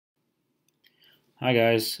Hi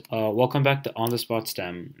guys, welcome back to On the Spot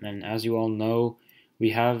STEM. And as you all know,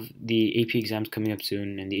 we have the AP exams coming up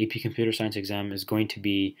soon, and the AP Computer Science exam is going to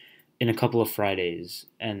be in a couple of Fridays.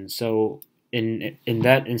 And so, in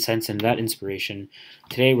that sense, in that inspiration,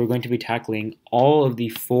 today we're going to be tackling all of the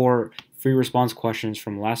four free response questions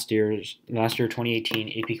from last year 2018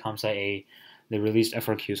 AP Comp Sci A, the released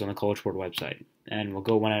FRQs on the College Board website, and we'll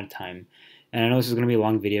go one at a time. And I know this is going to be a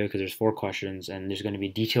long video because there's four questions and there's going to be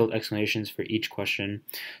detailed explanations for each question.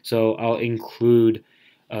 So I'll include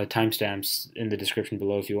timestamps in the description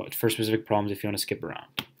below if you want, for specific problems if you want to skip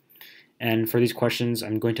around. And for these questions,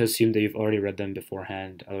 I'm going to assume that you've already read them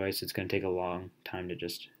beforehand. Otherwise, it's going to take a long time to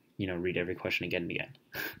just read every question again and again.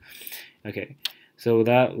 Okay, so with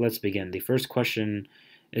that, let's begin. The first question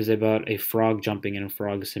is about a frog jumping in a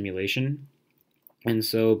frog simulation. And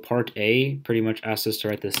so part A pretty much asks us to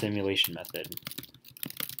write the simulation method.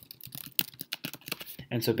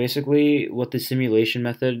 And so basically what the simulation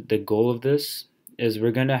method, the goal of this is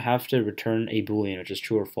we're going to have to return a Boolean, which is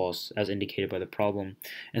true or false, as indicated by the problem.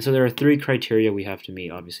 And so there are three criteria we have to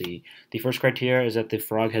meet, obviously. The first criteria is that the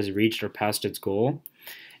frog has reached or passed its goal,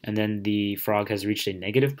 and then the frog has reached a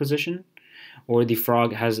negative position, or the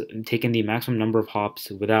frog has taken the maximum number of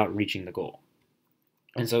hops without reaching the goal.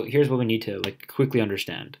 And so here's what we need to quickly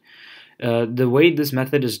understand. The way this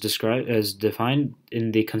method is defined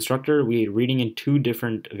in the constructor, we're reading in two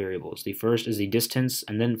different variables. The first is the distance,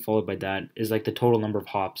 and then followed by that is the total number of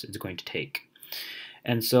hops it's going to take.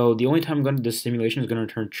 And so the only time this simulation is going to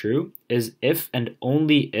return true is if and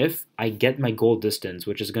only if I get my goal distance,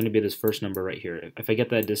 which is going to be this first number right here. If I get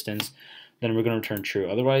that distance, then we're going to return true.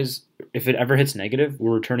 Otherwise, if it ever hits negative,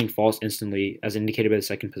 we're returning false instantly, as indicated by the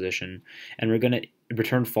second position. And we're going to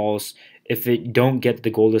return false if it don't get the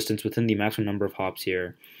goal distance within the maximum number of hops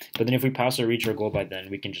here. But then if we pass or reach our goal by then,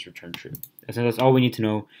 we can just return true. And so that's all we need to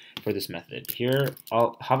know for this method. Here,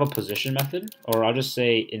 I'll have a position method, or I'll just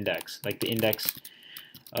say index, like the index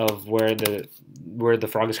of where the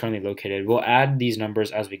frog is currently located. We'll add these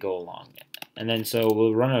numbers as we go along. And then so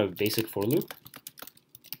we'll run a basic for loop.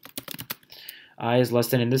 I is less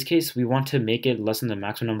than, in this case, we want to make it less than the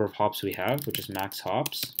maximum number of hops we have, which is max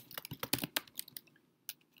hops.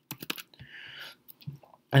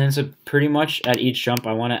 And then so pretty much at each jump,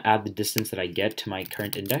 I want to add the distance that I get to my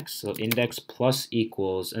current index. So index plus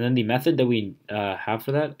equals, and then the method that we have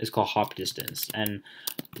for that is called hop distance. And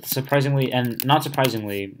surprisingly, and not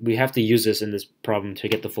surprisingly, we have to use this in this problem to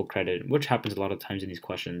get the full credit, which happens a lot of times in these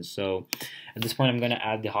questions. So at this point, I'm going to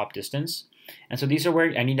add the hop distance. And so these are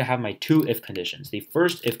where I need to have my two if conditions. The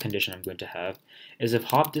first if condition I'm going to have is if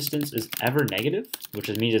hop distance is ever negative, which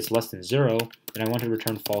means it's less than 0, then I want to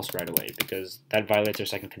return false right away because that violates our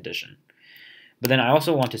second condition. But then I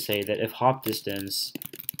also want to say that if hop distance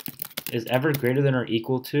is ever greater than or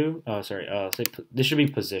equal to, this should be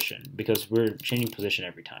position because we're changing position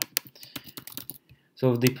every time.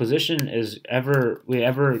 So if the position is ever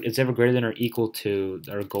greater than or equal to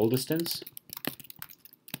our goal distance,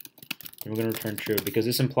 and we're going to return true because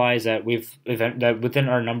this implies that that within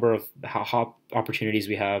our number of hop opportunities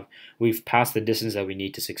we've passed the distance that we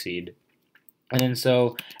need to succeed. And then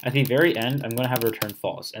so at the very end, I'm going to have a return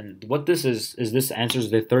false. And what this is this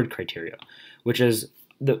answers the third criteria, which is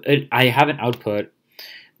I haven't output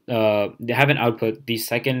the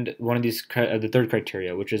second one of these the third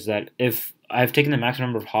criteria, which is that if I've taken the maximum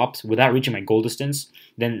number of hops without reaching my goal distance,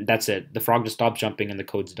 then that's it. The frog just stops jumping and the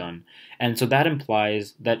code's done. And so that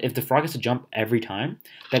implies that if the frog has to jump every time,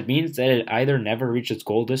 that means that it either never reached its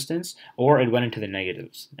goal distance or it went into the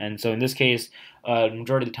negatives. And so in this case,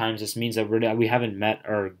 majority of the times this means that we haven't met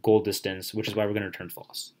our goal distance, which is why we're going to return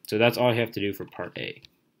false. So that's all I have to do for part A.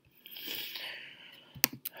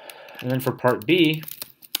 And then for part B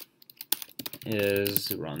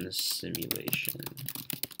is run the simulation.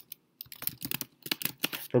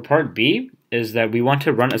 For part B is that we want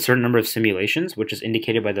to run a certain number of simulations, which is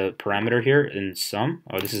indicated by the parameter here in sum.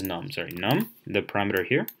 Oh, this is num, sorry, num, the parameter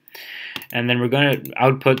here. And then we're going to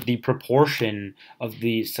output the proportion of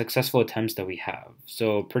the successful attempts that we have.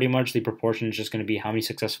 So pretty much the proportion is just going to be how many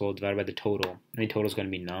successful divided by the total. And the total is going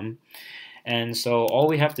to be num. And so all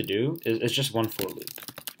we have to do is just one for loop.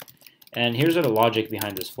 And here's the logic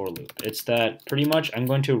behind this for loop. It's that pretty much I'm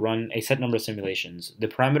going to run a set number of simulations. The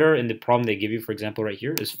parameter in the problem they give you, for example, right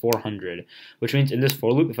here is 400, which means in this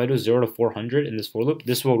for loop, if I do 0 to 400 in this for loop,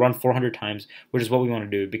 this will run 400 times, which is what we want to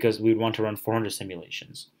do because we want to run 400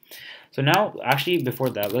 simulations. So now, actually, before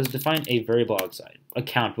that, let's define a variable outside, a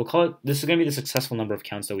count. We'll call it, this is going to be the successful number of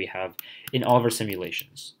counts that we have in all of our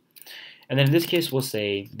simulations. And then in this case, we'll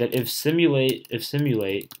say that if simulate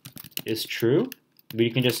is true, we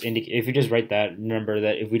can just indicate, if you just write that, remember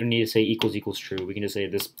that if we don't need to say equals equals true, we can just say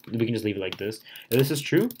this, we can just leave it like this. If this is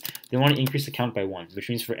true, then we want to increase the count by 1, which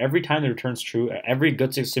means for every time the return's true, every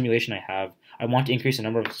good simulation I have, I want to increase the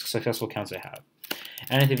number of successful counts I have.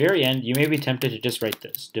 And at the very end, you may be tempted to just write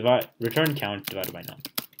this, return count divided by num.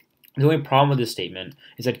 The only problem with this statement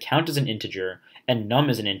is that count is an integer and num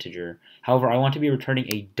is an integer. However, I want to be returning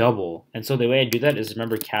a double, and so the way I do that is,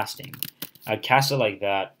 remember, casting. I'd cast it like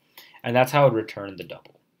that, and that's how I'd return the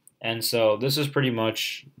double. And so this is pretty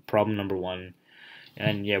much problem number 1.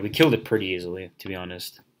 And yeah, we killed it pretty easily, to be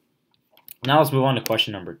honest. Now let's move on to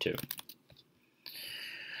question number 2.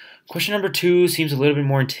 Question number 2 seems a little bit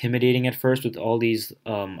more intimidating at first with all these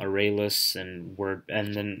array lists and word,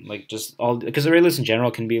 and then like just all, because array lists in general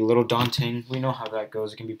can be a little daunting. We know how that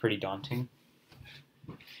goes. It can be pretty daunting.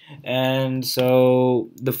 And so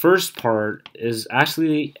the first part is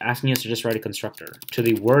actually asking us to just write a constructor to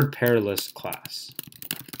the word pair list class.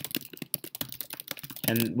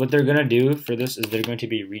 And what they're going to do for this is they're going to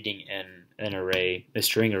be reading in an array, a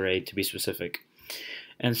string array to be specific.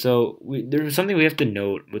 And so there's something we have to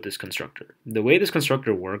note with this constructor. The way this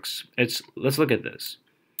constructor works, let's look at this.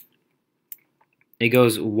 It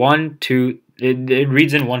goes 1, 2, it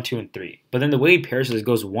reads in 1, 2, and 3. But then the way it pairs is it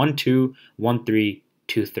goes 1, 2, 1, 3,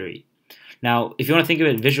 2, 3. Now, if you want to think of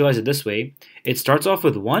it, visualize it this way, it starts off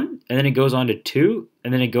with 1, and then it goes on to 2,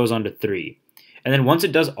 and then it goes on to 3. And then once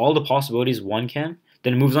it does all the possibilities 1 can,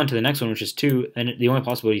 then it moves on to the next one, which is 2, and the only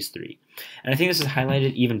possibility is 3. And I think this is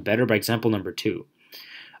highlighted even better by example number 2.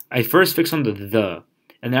 I first fix on the,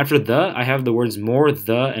 and after the, I have the words more,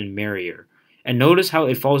 the, and merrier. And notice how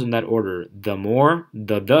it follows in that order. The more,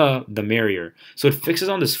 the merrier. So it fixes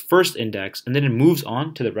on this first index, and then it moves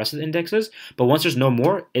on to the rest of the indexes. But once there's no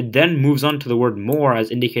more, it then moves on to the word more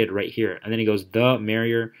as indicated right here. And then it goes the,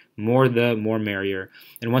 merrier, more, the, more, merrier.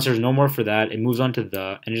 And once there's no more for that, it moves on to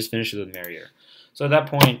the, and it just finishes with merrier. So at that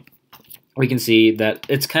point, we can see that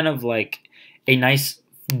it's kind of like a nice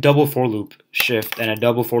double for loop shift and a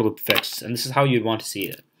double for loop fix. And this is how you'd want to see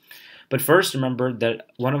it. But first, remember that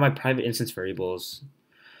one of my private instance variables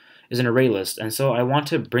is an array list, and so I want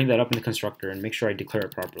to bring that up in the constructor and make sure I declare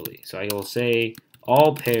it properly. So I will say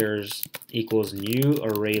all pairs equals new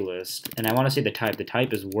array list, and I want to say the type. The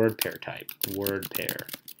type is word pair type, word pair.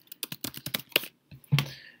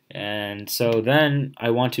 And so then I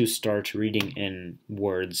want to start reading in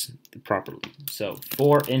words properly. So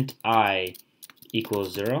for int I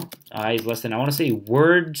equals 0, I is less than, I want to say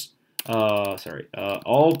words.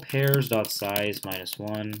 All pairs dot size minus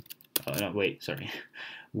 1. No, wait, sorry.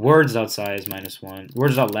 Words dot size minus 1.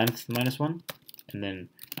 Words dot length minus 1, and then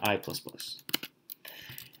I plus plus.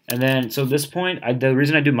 And then so this point, the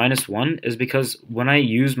reason I do minus 1 is because when I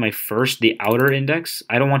use the outer index,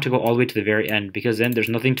 I don't want to go all the way to the very end because then there's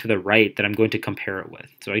nothing to the right that I'm going to compare it with.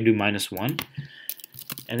 So I do minus 1.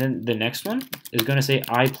 And then the next one is going to say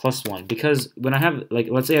I plus 1 because when I have, like,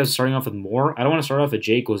 let's say I was starting off with more, I don't want to start off at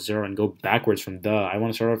j equals 0 and go backwards from the. I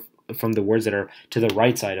want to start off from the words that are to the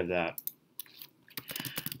right side of that.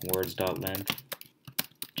 Words.length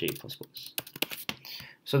j plus plus.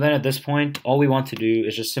 So then at this point, all we want to do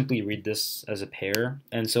is just simply read this as a pair.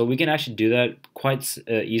 And so we can actually do that quite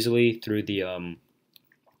easily through the,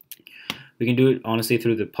 we can do it honestly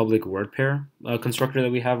through the public word pair constructor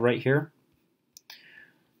that we have right here.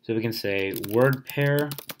 So we can say word pair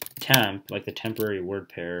temp, like the temporary word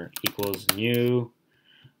pair, equals new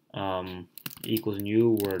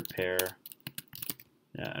word pair.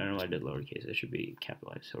 I don't know why I did lowercase. It should be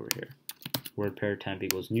capitalized over here. Word pair temp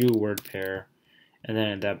equals new word pair, and then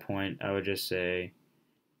at that point I would just say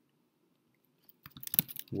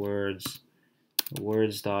words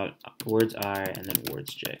I and then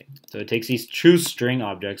words j. So it takes these two string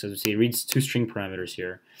objects, as we see, it reads two string parameters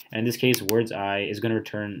here. And in this case, words I is going to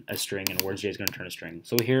return a string and words j is going to return a string.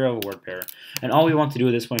 So here we have a word pair. And all we want to do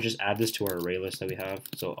at this point is just add this to our array list that we have.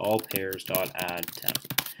 So all pairs dot add temp.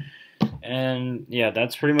 And yeah,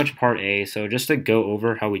 that's pretty much part A. So just to go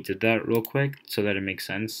over how we did that real quick so that it makes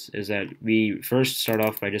sense, is that we first start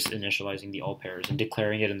off by just initializing the all pairs and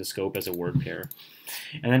declaring it in the scope as a word pair.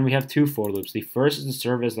 And then we have two for loops. The first is to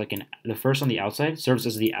serve as like the first on the outside serves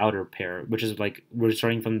as the outer pair, which is like we're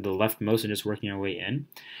starting from the leftmost and just working our way in.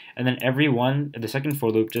 And then the second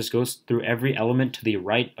for loop just goes through every element to the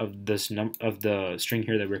right of this of the string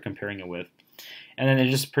here that we're comparing it with. And then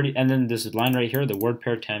and then this line right here, the word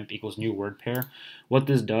pair temp equals new word pair. What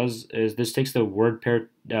this does is this takes the word pair.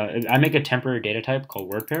 I make a temporary data type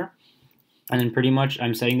called word pair, and then pretty much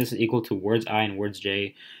I'm setting this as equal to words I and words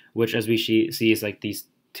j, which as we see is like these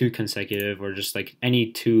two consecutive or just like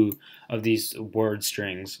any two of these word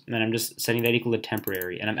strings, and then I'm just setting that equal to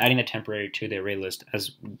temporary, and I'm adding the temporary to the array list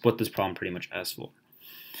as what this problem pretty much asks for.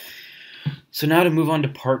 So now to move on to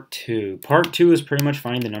part 2. Part 2 is pretty much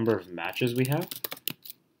finding the number of matches we have.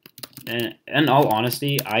 And in all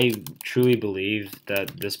honesty, I truly believe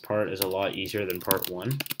that this part is a lot easier than part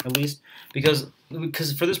 1, at least, because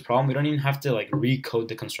for this problem we don't even have to like recode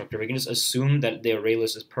the constructor. We can just assume that the array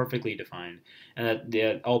list is perfectly defined and that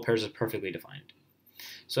the all pairs is perfectly defined.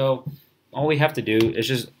 So all we have to do is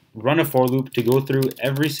just run a for loop to go through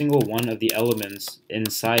every single one of the elements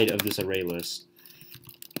inside of this array list.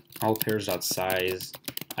 All pairs.size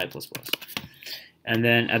I++. And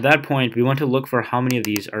then at that point, we want to look for how many of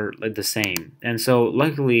these are the same. And so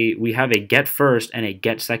luckily, we have a get first and a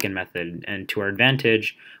get second method. And to our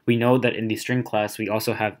advantage, we know that in the string class, we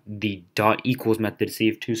also have the dot equals method to see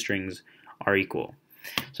if two strings are equal.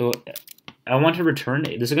 So I want to return,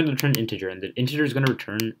 this is going to return an integer, and the integer is going to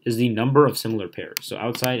return is the number of similar pairs. So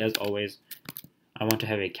outside, as always, I want to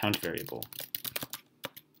have a count variable.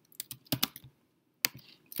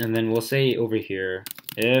 And then we'll say over here,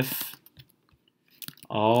 if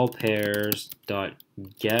all pairs dot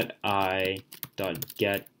get I dot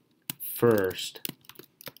get first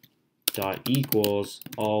dot equals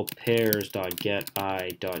all pairs dot get I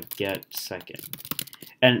dot get second.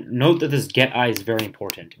 And note that this get I is very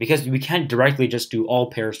important because we can't directly just do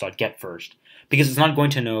all pairs dot get first because it's not going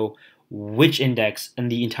to know which index in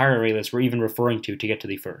the entire array list we're even referring to get to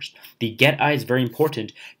the first. The get I is very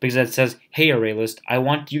important because it says, hey array list, I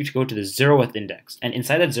want you to go to the 0th index. And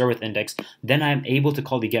inside that 0th index, then I'm able to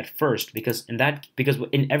call the get first because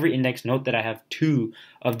in every index, note that I have two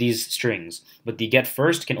of these strings. But the get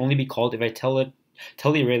first can only be called if I tell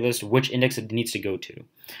the array list which index it needs to go to.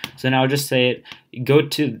 So now I'll just say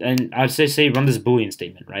and I'll say run this Boolean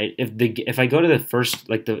statement, right? If I go to the first,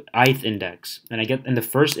 like the ith index, and I get in the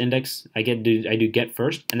first index, I do get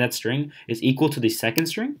first, and that string is equal to the second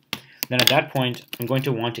string, then at that point I'm going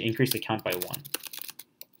to want to increase the count by 1.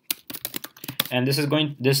 And this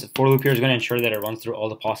for loop here is going to ensure that it runs through all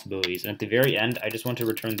the possibilities. And at the very end, I just want to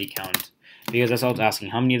return the count because that's all it's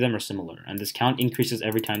asking, how many of them are similar. And this count increases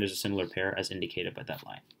every time there's a similar pair as indicated by that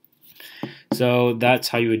line. So that's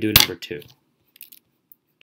how you would do number 2.